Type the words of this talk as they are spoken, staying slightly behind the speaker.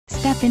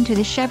step into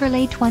the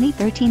Chevrolet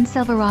 2013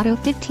 Silverado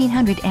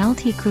 1500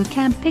 LT Crew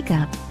Cab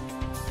Pickup.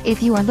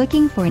 If you are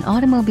looking for an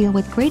automobile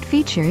with great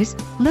features,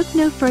 look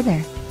no further.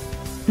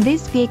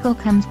 This vehicle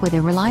comes with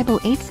a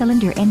reliable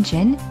 8-cylinder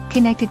engine,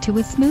 connected to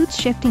a smooth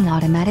shifting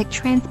automatic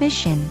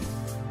transmission.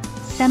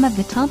 Some of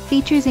the top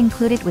features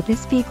included with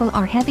this vehicle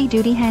are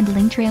heavy-duty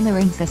handling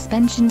trailering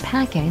suspension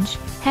package,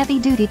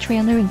 heavy-duty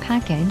trailering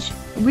package,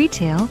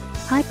 retail,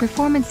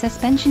 high-performance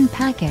suspension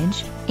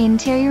package,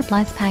 interior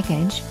plus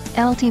package,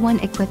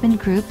 LT1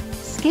 equipment group,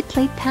 skid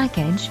plate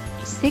package,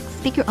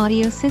 6-speaker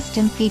audio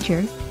system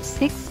feature,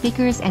 6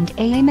 speakers and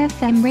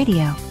AM/FM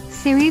radio,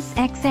 Sirius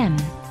XM.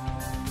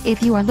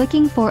 If you are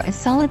looking for a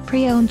solid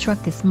pre-owned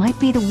truck, this might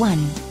be the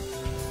one.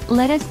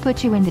 Let us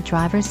put you in the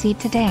driver's seat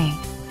today.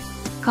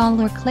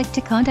 Call or click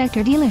to contact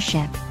our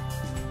dealership.